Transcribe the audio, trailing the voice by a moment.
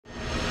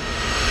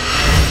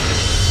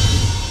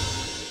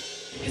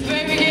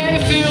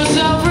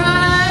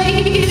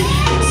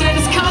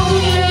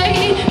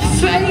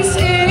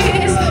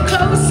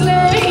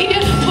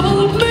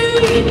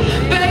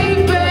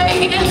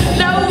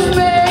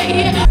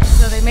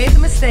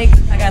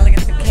mistake. I gotta look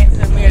at the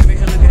mirror to make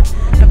sure I look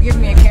good. Of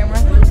giving me a camera.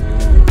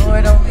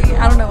 Lord only.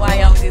 I don't know why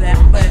y'all do that,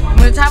 but I'm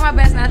gonna try my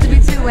best not to be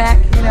too whack,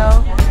 you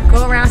know.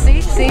 Go around, see?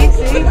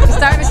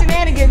 Start the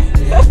shenanigans.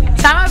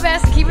 Try my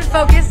best to keep it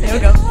focused. There we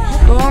go.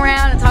 Go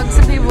around and talk to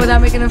some people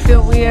without making them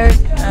feel weird.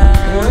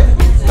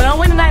 But on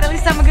Wednesday night, at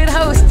least I'm a good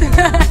host.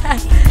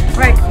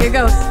 Right, here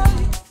goes.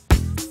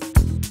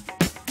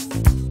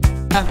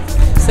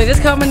 So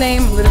just call my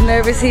name. I'm a little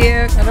nervous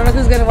here. I don't know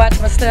who's gonna watch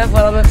my stuff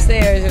while I'm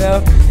upstairs, you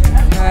know.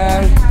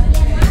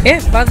 Yeah,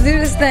 about to do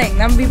this thing.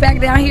 I'm gonna be back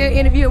down here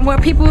interviewing more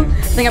people.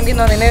 I think I'm getting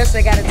on their nerves, so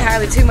I got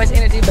entirely too much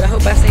energy, but I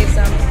hope I saved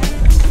some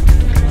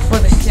for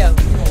the show.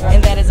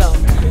 And that is all.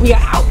 We are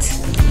out.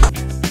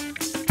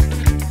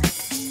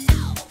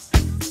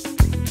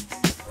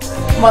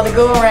 I'm about to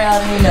go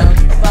around and, you know,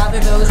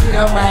 bother those who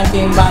don't mind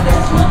being bothered.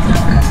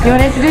 You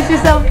wanna introduce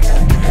yourself?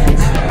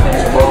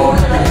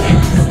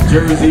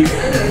 Jersey,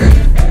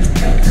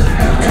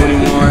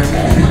 21.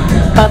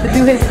 About to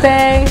do his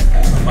thing.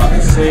 About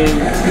to sing.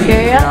 Yeah.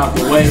 Get out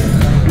the way.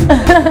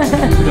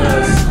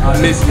 Because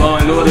I miss Law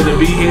and Order to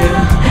be here.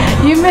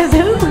 You miss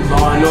who?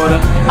 Law and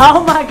Order.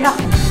 Oh my God.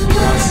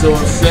 I'm so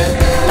upset.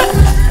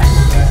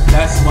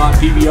 That's why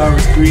PBR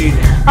was created.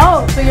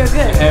 Oh, so you're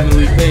good.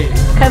 Heavenly thing.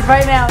 Because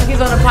right now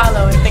he's on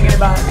Apollo and thinking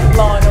about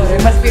Law and Order.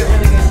 It must be a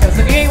really good show.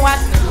 So if you ain't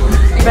watching it,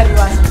 you better be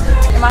watching it.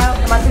 Am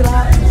I too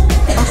loud?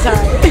 I'm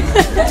sorry.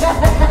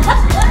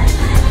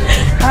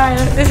 Alright,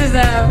 this is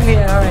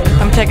yeah, alright.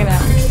 I'm checking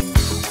out.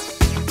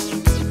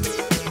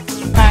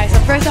 Alright, so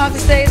first off the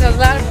stage, that was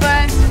a lot of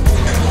fun.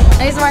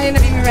 I need somebody to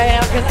interview me right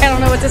now because I don't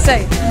know what to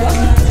say.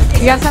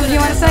 You got something you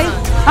want to say?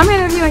 I'm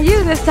interviewing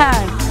you this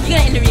time. You're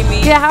gonna interview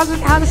me? Yeah, how's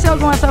the show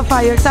going so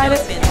far? You excited?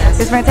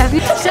 It's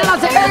fantastic. Shout out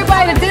to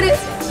everybody that did it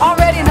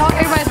already and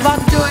everybody's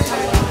about to do it.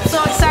 So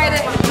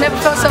excited. Never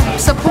felt so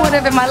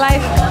supportive in my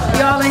life.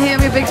 Y'all in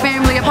here, we're a big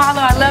family.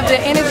 Apollo, I love the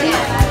energy.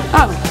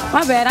 Oh,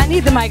 my bad. I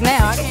need the mic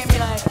now. I can't be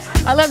like,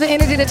 I love the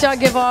energy that y'all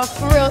give off.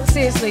 For real,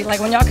 seriously.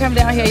 Like when y'all come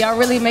down here, y'all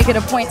really make it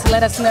a point to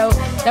let us know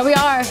that we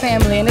are a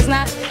family. And it's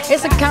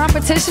a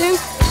competition,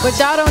 but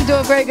y'all don't do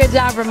a very good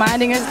job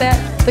reminding us that.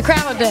 The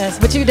crowd does,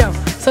 but you don't.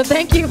 So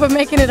thank you for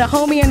making it a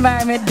homey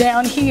environment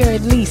down here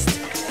at least.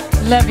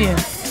 Love you.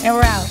 And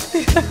we're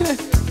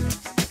out.